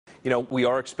we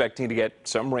are expecting to get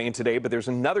some rain today, but there's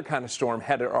another kind of storm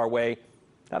headed our way.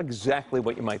 Not exactly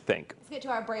what you might think. Let's get to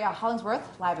our Brea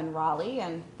Hollingsworth live in Raleigh.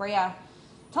 And Brea,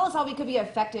 tell us how we could be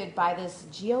affected by this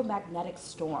geomagnetic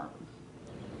storm.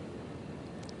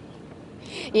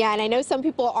 Yeah, and I know some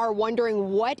people are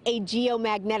wondering what a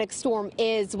geomagnetic storm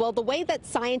is. Well, the way that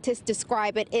scientists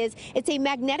describe it is it's a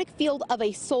magnetic field of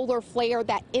a solar flare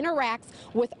that interacts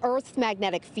with Earth's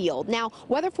magnetic field. Now,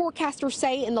 weather forecasters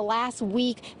say in the last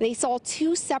week they saw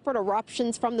two separate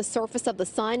eruptions from the surface of the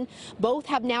sun. Both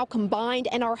have now combined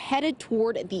and are headed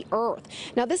toward the Earth.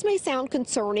 Now, this may sound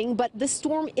concerning, but this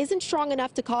storm isn't strong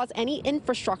enough to cause any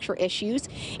infrastructure issues.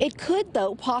 It could,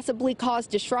 though, possibly cause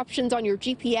disruptions on your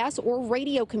GPS or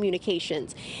radio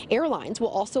communications. Airlines will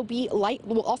also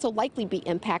likely be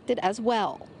impacted as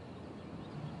well.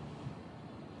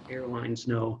 Airlines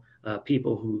know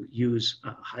people who use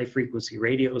high-frequency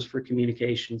radios for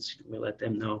communications. We let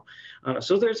them know.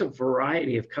 So there's a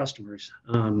variety of customers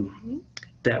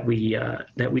that we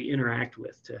interact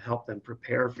with to help them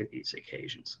prepare for these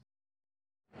occasions.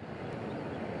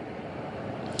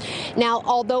 Now,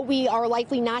 although we are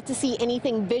likely not to see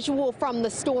anything visual from the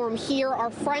storm here,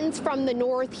 our friends from the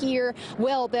north here,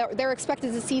 well, they're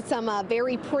expected to see some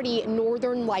very pretty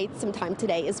northern lights sometime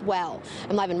today as well.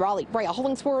 I'm live in Raleigh. Brea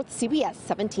Hollingsworth, CBS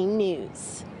 17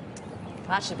 News.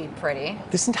 That should be pretty.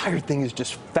 This entire thing is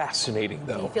just fascinating,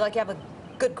 though. You feel like you have a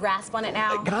good grasp on it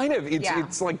now? Kind of.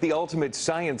 It's like the ultimate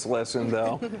science lesson,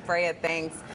 though. Brea, thanks.